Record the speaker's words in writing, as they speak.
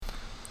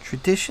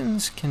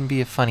Traditions can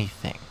be a funny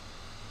thing,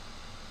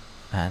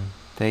 and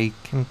they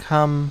can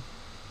come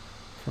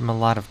from a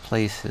lot of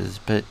places,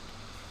 but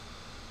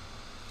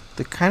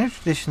the kind of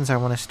traditions I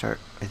want to start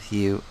with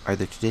you are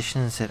the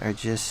traditions that are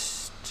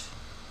just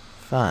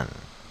fun.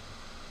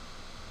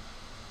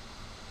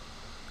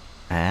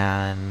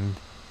 And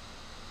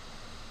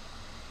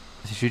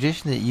the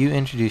tradition that you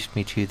introduced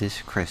me to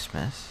this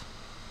Christmas,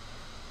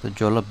 the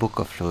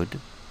Jola-Boka-Flood,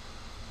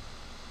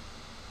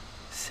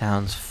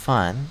 sounds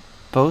fun,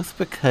 both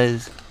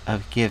because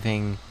of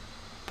giving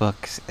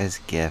books as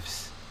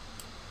gifts,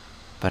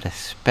 but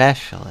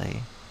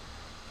especially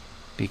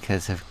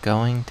because of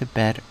going to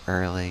bed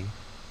early,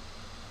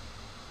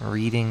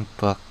 reading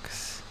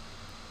books,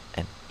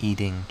 and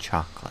eating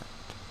chocolate.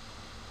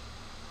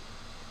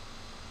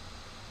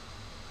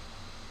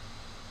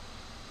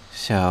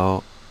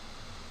 So,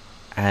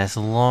 as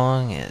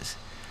long as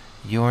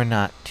you're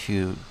not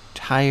too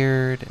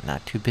tired and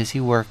not too busy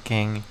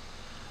working,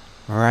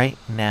 right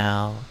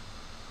now,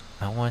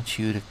 I want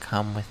you to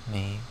come with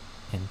me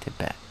into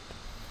bed.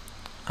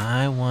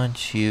 I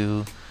want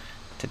you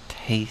to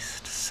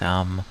taste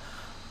some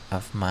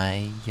of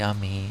my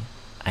yummy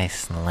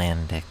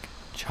Icelandic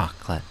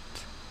chocolate.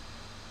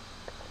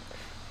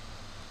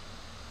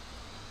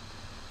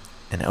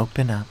 And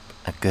open up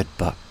a good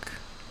book.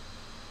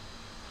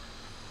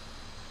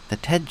 The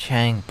Ted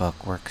Chiang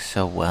book works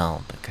so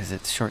well because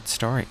it's short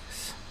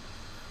stories.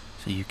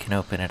 So you can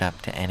open it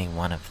up to any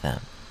one of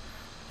them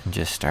and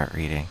just start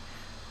reading.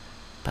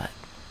 But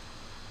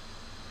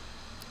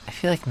I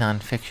feel like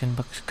nonfiction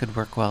books could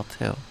work well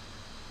too.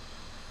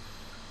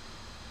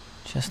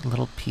 Just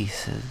little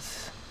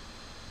pieces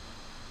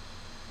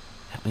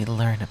that we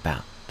learn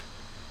about,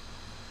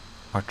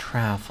 or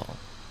travel,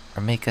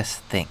 or make us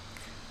think,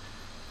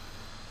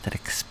 that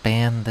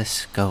expand the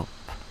scope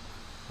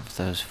of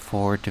those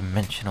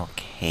four-dimensional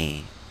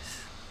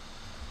caves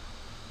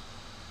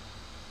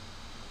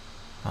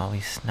while we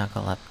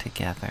snuggle up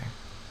together,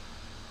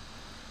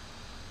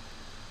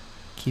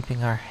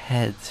 keeping our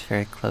heads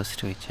very close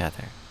to each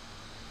other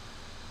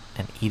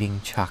and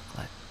eating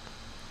chocolate.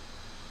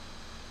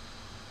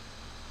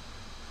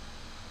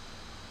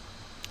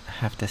 I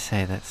have to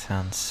say, that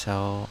sounds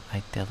so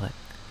idyllic.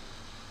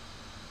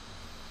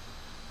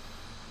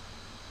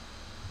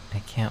 I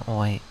can't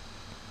wait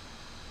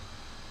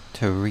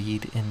to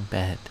read in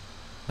bed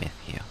with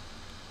you.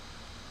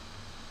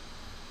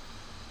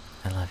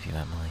 I love you,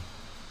 Emily.